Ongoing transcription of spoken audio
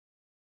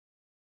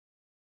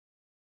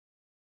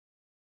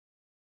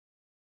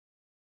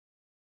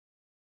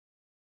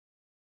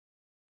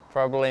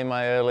Probably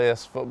my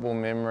earliest football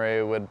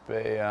memory would be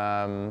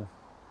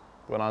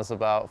when I was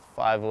about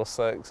 5 or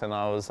 6 and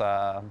I was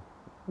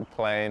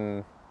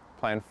playing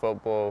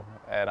football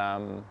at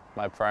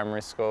my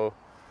primary school.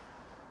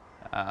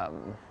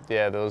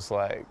 Yeah, there was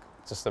like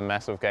just a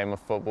massive game of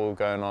football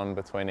going on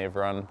between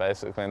everyone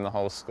basically in the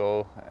whole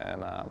school,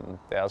 and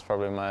that was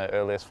probably my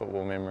earliest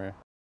football memory.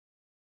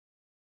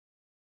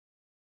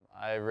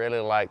 I really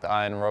liked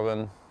Iron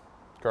Robin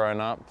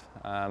growing up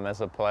as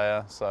a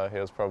player, so he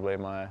was probably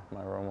my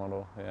role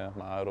model, yeah,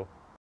 my idol.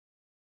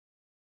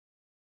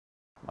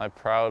 My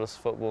proudest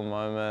football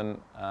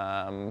moment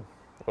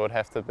would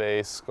have to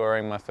be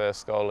scoring my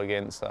first goal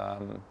against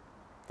the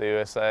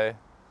USA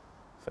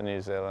for New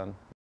Zealand.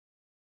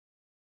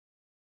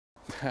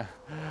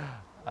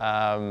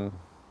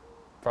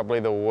 Probably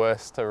the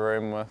worst to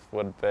room with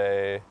would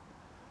be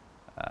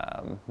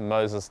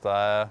Moses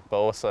Dyer, but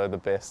also the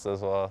best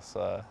as well,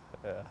 so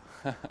yeah.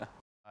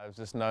 I've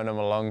just known him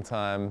a long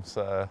time,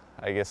 so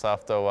I guess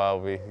after a while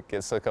we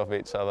get sick of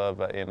each other,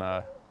 but you know,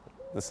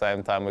 at the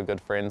same time we're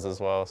good friends as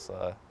well,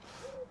 so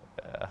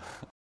yeah.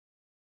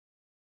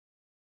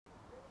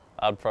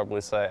 I'd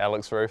probably say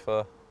Alex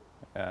Rufer,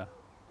 yeah.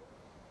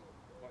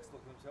 Likes to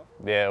look at himself?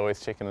 Yeah,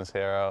 always checking his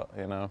hair out,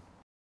 you know.